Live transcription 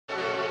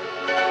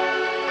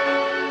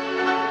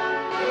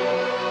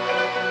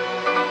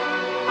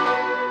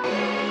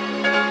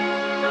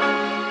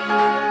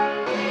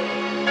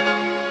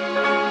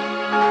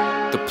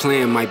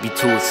plan might be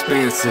too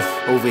expensive.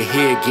 Over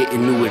here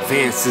getting new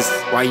advances,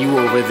 while you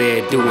over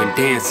there doing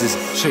dances.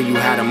 Show you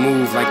how to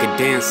move like a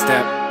dance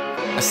step.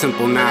 A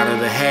simple nod of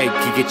the head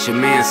could get your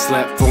man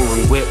slept.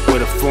 Foreign whip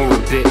with a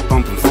foreign bit,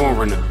 bumping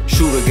foreigner.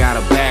 Shooter got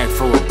a bag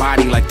for a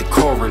body like the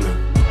coroner.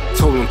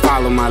 Told him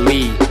follow my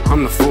lead,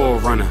 I'm the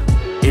forerunner.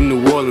 In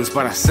New Orleans,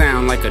 but I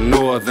sound like a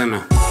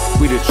northerner.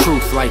 We the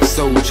truth like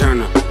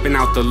Sojourner. Been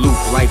out the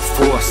loop like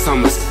 4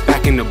 summers.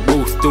 Back in the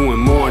booth doing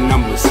more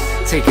numbers.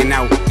 Taking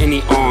out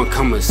any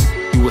oncomers.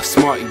 You were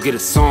smart, you get a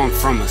song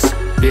from us,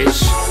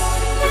 bitch.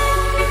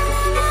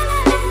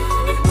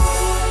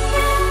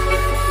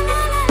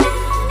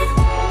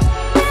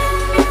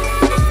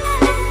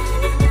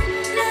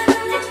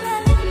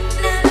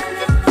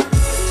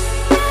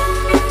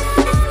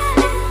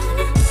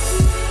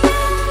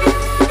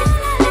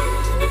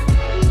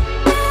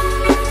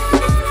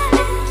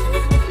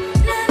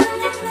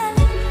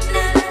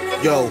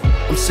 Yo,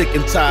 I'm sick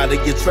and tired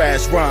of your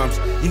trash rhymes.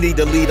 You need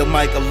to leave the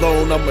mic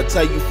alone, I'ma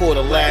tell you for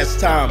the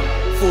last time.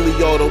 Fully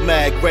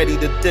auto-mag, ready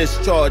to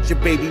discharge. Your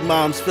baby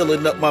mom's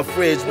filling up my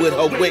fridge with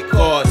her WIC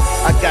card.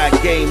 I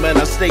got game and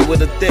I stay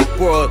with a thick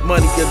broad.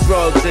 Money and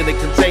drugs in a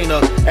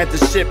container at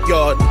the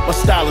shipyard. My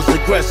style is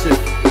aggressive.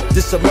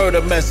 This a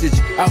murder message.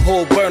 I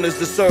hold burners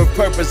to serve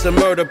purpose and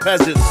murder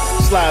peasants.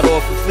 Slide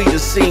off and flee the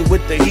scene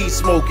with the heat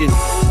smoking.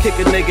 Kick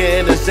a nigga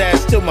in his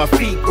ass till my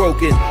feet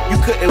broken.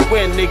 You couldn't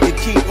win, nigga,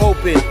 keep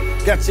hoping.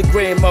 Got your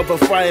grandmother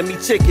frying me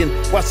chicken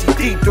while she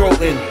deep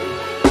throating.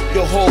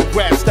 Your whole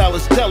rap style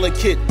is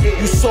delicate.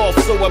 You soft,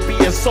 so I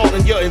be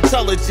insulting your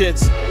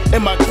intelligence.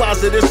 In my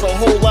closet, it's a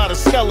whole lot of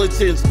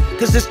skeletons.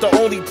 Cause it's the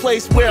only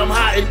place where I'm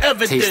hiding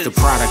evidence. Taste the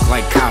product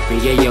like cop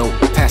and yayo.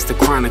 Pass the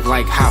chronic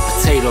like hot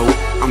potato.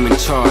 I'm in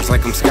charge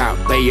like I'm Scott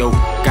Baio.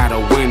 Gotta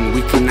win,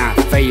 we cannot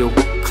fail.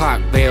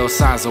 Clock bell,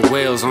 size of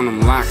whales on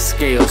them lock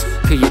scales.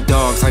 Kill your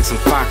dogs like some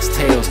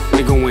foxtails.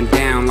 They going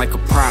down like a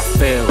prop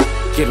fail.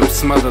 Get them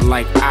smothered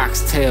like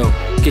oxtail.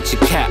 Get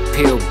your cap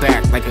peeled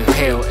back like a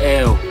hell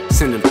L.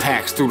 Sending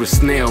packs through the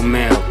snail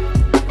mail.